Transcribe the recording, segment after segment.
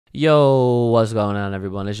Yo, what's going on,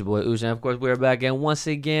 everyone? It's your boy Uchi, and of course, we're back again once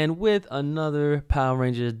again with another Power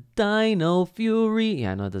Rangers Dino Fury.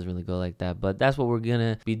 Yeah, I know it doesn't really go like that, but that's what we're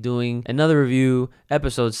gonna be doing. Another review,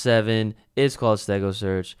 episode 7. It's called Stego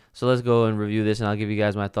Search. So let's go and review this, and I'll give you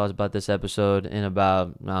guys my thoughts about this episode in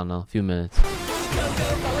about, I don't know, a few minutes.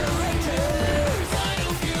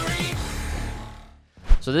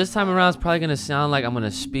 So this time around, it's probably going to sound like I'm going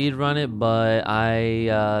to speed run it, but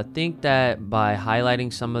I think that by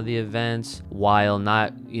highlighting some of the events while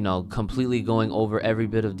not, completely going over every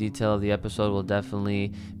bit of detail of the episode will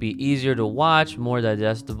definitely be easier to watch, more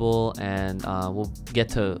digestible, and we'll get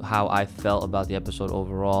to how I felt about the episode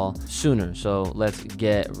overall sooner. So let's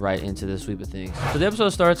get right into the sweep of things. So the episode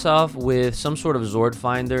starts off with some sort of Zord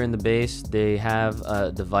finder in the base. They have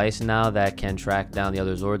a device now that can track down the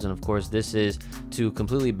other Zords, and of course this is to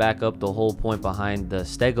completely back up the whole point behind the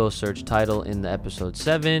Stego Search title in the episode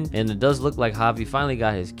 7. And it does look like Javi finally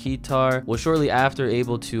got his keytar, was shortly after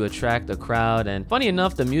able to attract a crowd. And funny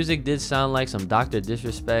enough, the music did sound like some Dr.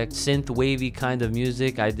 Disrespect, synth wavy kind of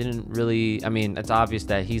music. I didn't really, it's obvious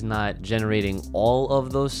that he's not generating all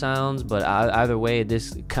of those sounds, but either way,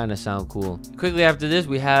 this kind of sound cool. Quickly after this,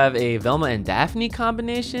 we have a Velma and Daphne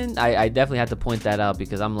combination. I definitely had to point that out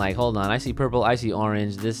because I'm like, hold on, I see purple, I see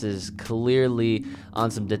orange. This is clearly on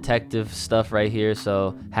some detective stuff right here,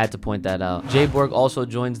 so had to point that out. Jay Borg also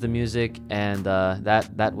joins the music, and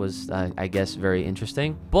that was I guess very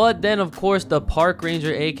interesting. But then of course the park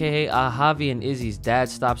ranger, aka Javi and Izzy's dad,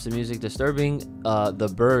 stops the music, disturbing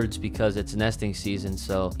the birds because it's nesting season.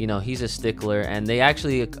 So he's a stickler, and they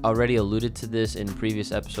actually already alluded to this in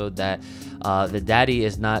previous episode that the daddy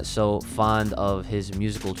is not so fond of his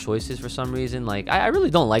musical choices for some reason. Like I really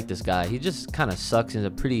don't like this guy. He just kind of sucks. He's a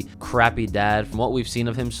pretty crappy dad from what we've seen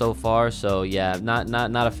of him so far. So yeah,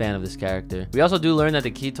 not a fan of this character. We also do learn that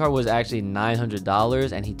the keytar was actually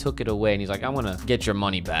 $900 and he took it away, and he's like, I want to get your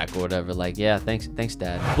money back or whatever. Like, yeah, thanks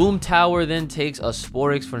dad. Boom Tower then takes a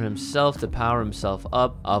Sporix for himself to power himself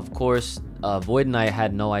up. Of course, Void and I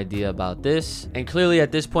had no idea about this, and clearly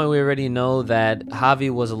at this point we already know that Javi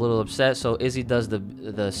was a little upset. So Izzy does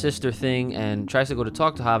the sister thing and tries to go to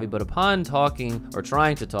talk to Javi, but upon talking or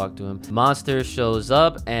trying to talk to him, Monster shows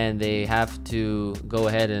up and they have to go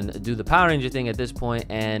ahead and do the Power Ranger thing at this point,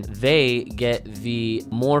 and they get the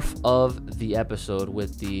morph of the episode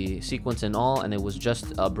with the sequence and all, and it was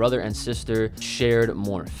just a brother and sister shared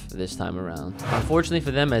morph this time around. Unfortunately for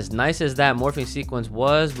them, as nice as that morphing sequence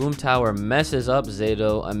was, Boom Tower messes up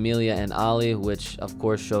Zato, Amelia, and Ali, which of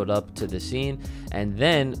course showed up to the scene, and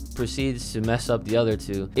then proceeds to mess up the other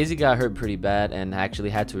two. Izzy got hurt pretty bad and actually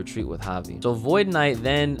had to retreat with Javi. So Void Knight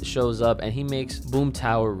then shows up and he makes Boom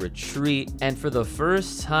Tower retreat, and for the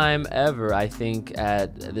first time ever, I think,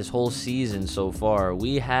 at this whole season so far,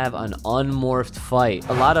 we have an unmorphed fight.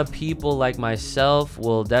 A lot of people like myself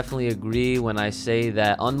will definitely agree when I say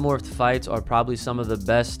that unmorphed fights are probably some of the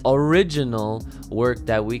best original work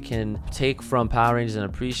that we can take from Power Rangers and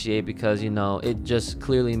appreciate, because it just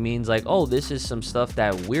clearly means like, oh, this is some stuff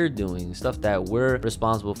that we're doing, stuff that we're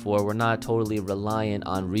responsible for. We're not totally reliant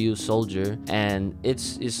on Ryu's soldier, and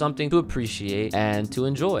it's something to appreciate and to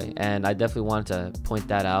enjoy. And I definitely wanted to point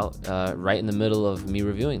that out right in the middle of me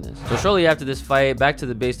reviewing this. So shortly after this fight, back to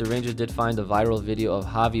the base, the Rangers did find a viral video of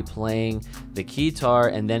Javi playing the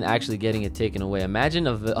keytar and then actually getting it taken away. Imagine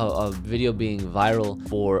a video being viral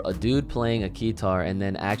for a dude playing a keytar and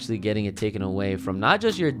then actually getting it taken away from not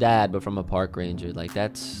just your dad but from a park ranger. Like,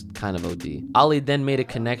 that's kind of OD. Ali then made a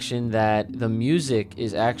connection that the music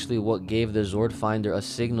is actually what gave the Zord finder a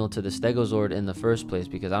signal to the Stego Zord in the first place,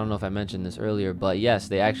 because I don't know if I mentioned this earlier, but yes,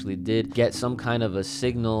 they actually did get some kind of a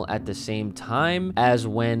signal at the same time as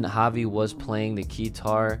when Javi was playing the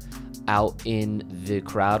keytar out in the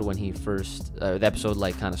crowd when he first the episode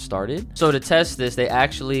kind of started. So to test this, they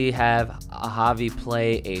actually have Javi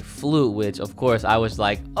play a flute, which of course I was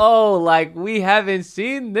like, oh, like we haven't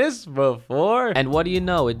seen this before. And what do you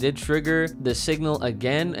know, it did trigger the signal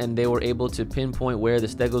again, and they were able to pinpoint where the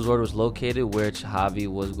Stego Zord was located, which Javi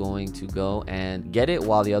was going to go and get it,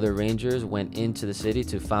 while the other Rangers went into the city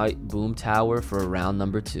to fight Boom Tower for round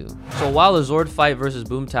number 2. So while the Zord fight versus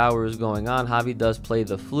Boom Tower is going on, Javi does play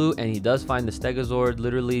the flute, and he does find the Stegozord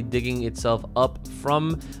literally digging itself up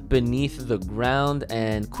from beneath the ground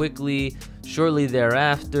and quickly Shortly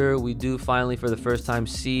thereafter, we do finally for the first time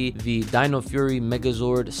see the Dino Fury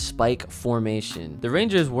Megazord Spike formation. The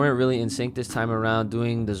Rangers weren't really in sync this time around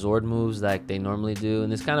doing the Zord moves like they normally do,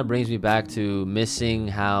 and this kind of brings me back to missing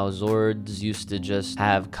how Zords used to just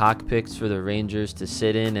have cockpits for the Rangers to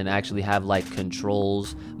sit in and actually have like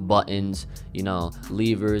controls, buttons, you know,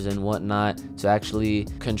 levers and whatnot to actually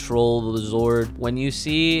control the Zord. When you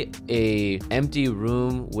see a empty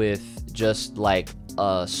room with just like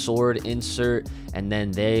a sword insert and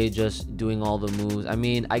then they just doing all the moves, I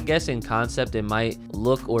mean, I guess in concept it might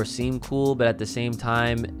look or seem cool, but at the same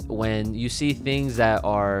time, when you see things that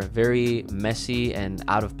are very messy and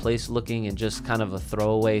out of place looking and just kind of a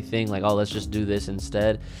throwaway thing like, oh, let's just do this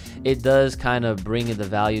instead, it does kind of bring the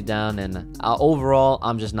value down, and overall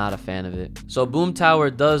I'm just not a fan of it. So Boom Tower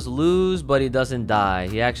does lose, but he doesn't die.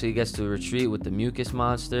 He actually gets to retreat with the mucus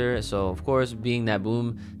monster. So of course, being that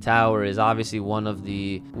Boom Tower is obviously one of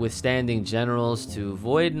the withstanding generals to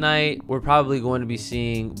Void Knight, we're probably going to be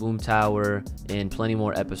seeing Boom Tower in plenty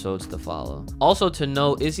more episodes to follow. Also to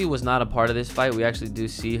note, Izzy was not a part of this fight. We actually do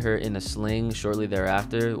see her in a sling shortly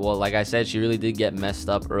thereafter. Well, like I said, she really did get messed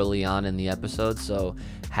up early on in the episode, so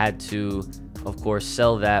had to of course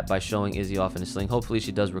sell that by showing Izzy off in a sling. Hopefully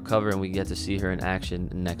she does recover and we get to see her in action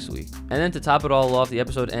next week. And then to top it all off, the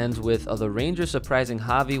episode ends with the Rangers surprising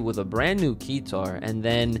Javi with a brand new guitar and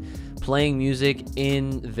then playing music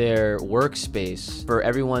in their workspace for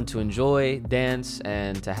everyone to enjoy, dance,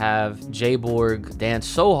 and to have Jayborg dance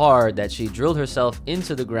so hard that she drilled herself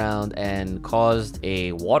into the ground and caused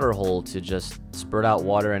a water hole to just spurt out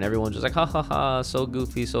water, and everyone's just like, ha ha ha, so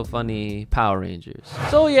goofy, so funny, Power Rangers.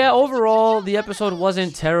 So yeah, overall the episode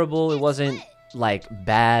wasn't terrible. It wasn't like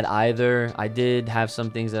bad either. I did have some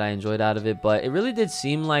things that I enjoyed out of it, but it really did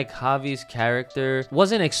seem like Javi's character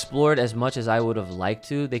wasn't explored as much as I would have liked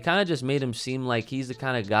to. They kind of just made him seem like he's the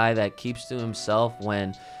kind of guy that keeps to himself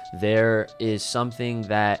when there is something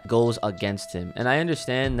that goes against him. And I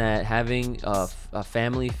understand that having a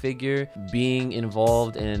family figure being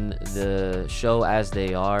involved in the show as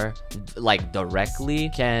they are, like directly,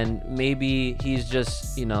 can maybe he's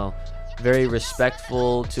just, you know, very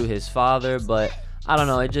respectful to his father, but I don't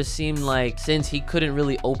know, it just seemed like since he couldn't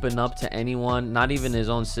really open up to anyone, not even his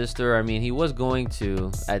own sister, I mean, he was going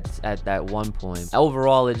to at that one point.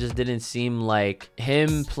 Overall, it just didn't seem like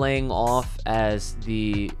him playing off as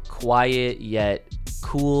the quiet yet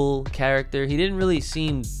cool character. He didn't really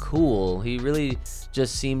seem cool. He really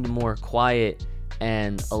just seemed more quiet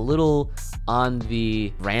and a little on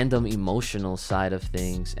the random emotional side of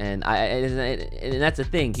things, and that's the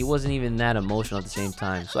thing, he wasn't even that emotional at the same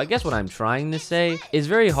time. So I guess what I'm trying to say is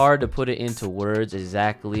very hard to put it into words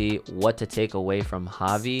exactly what to take away from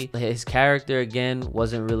Javi. His character again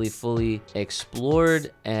wasn't really fully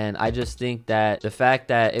explored, and I just think that the fact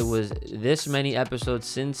that it was this many episodes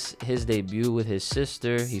since his debut with his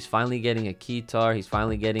sister, he's finally getting a guitar, he's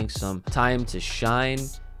finally getting some time to shine.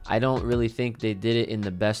 I don't really think they did it in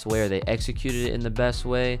the best way, or they executed it in the best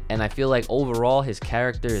way, and I feel like overall his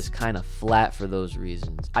character is kind of flat for those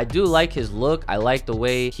reasons. I do like his look. I like the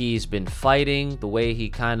way he's been fighting, the way he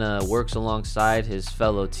kind of works alongside his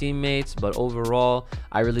fellow teammates, but overall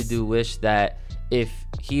I really do wish that if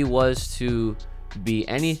he was to be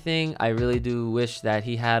anything, I really do wish that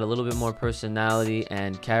he had a little bit more personality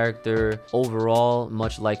and character overall,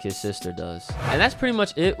 much like his sister does. And that's pretty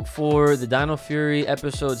much it for the Dino Fury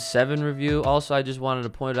episode 7 review. Also, I just wanted to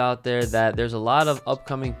point out there that there's a lot of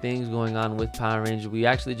upcoming things going on with Power Rangers. We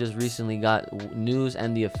actually just recently got news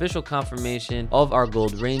and the official confirmation of our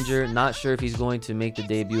Gold Ranger. Not sure if he's going to make the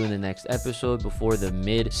debut in the next episode before the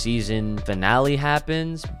mid-season finale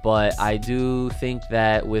happens, but I do think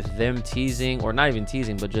that with them teasing, or not even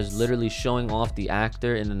teasing, but just literally showing off the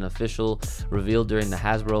actor in an official reveal during the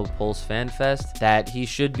Hasbro Pulse Fan Fest, that he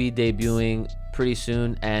should be debuting pretty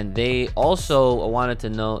soon. And they also wanted to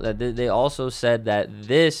know that they also said that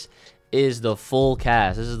this is the full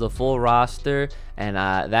cast, this is the full roster, and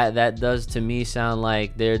that does to me sound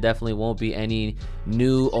like there definitely won't be any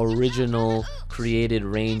new original created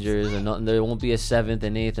Rangers, and there won't be a 7th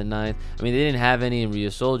and 8th and 9th. I mean, they didn't have any in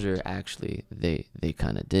Ryu Soldier. Actually, they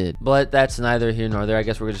kind of did, but that's neither here nor there. I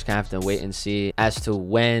guess we're just gonna have to wait and see as to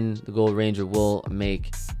when the Gold Ranger will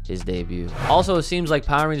make his debut. Also, it seems like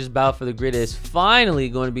Power Rangers Battle for the Grid is finally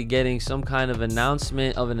going to be getting some kind of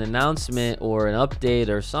announcement or an update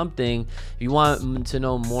or something. If you want to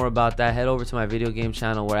know more about that, head over to my video game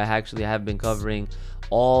channel, where I actually have been covering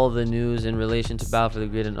all the news in relation to Battle for the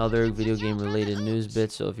Grid and other video game related news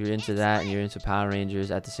bits. So if you're into that and you're into Power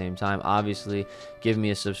Rangers at the same time, obviously give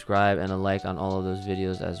me a subscribe and a like on all of those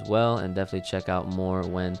videos as well, and definitely check out more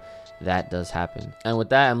when that does happen. And with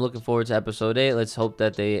that, I'm looking forward to episode 8. Let's hope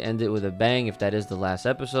that they end it with a bang if that is the last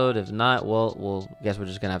episode. If not, well, we'll guess we're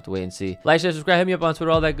just gonna have to wait and see. Like, share, subscribe, hit me up on Twitter,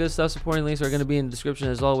 all that good stuff. Supporting links are gonna be in the description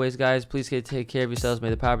as always, guys. Please take care of yourselves. May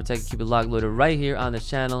the power protect you. Keep it locked, loaded right here on this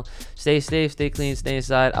channel. Stay safe, stay clean, stay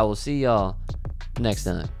inside. I will see y'all next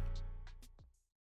time.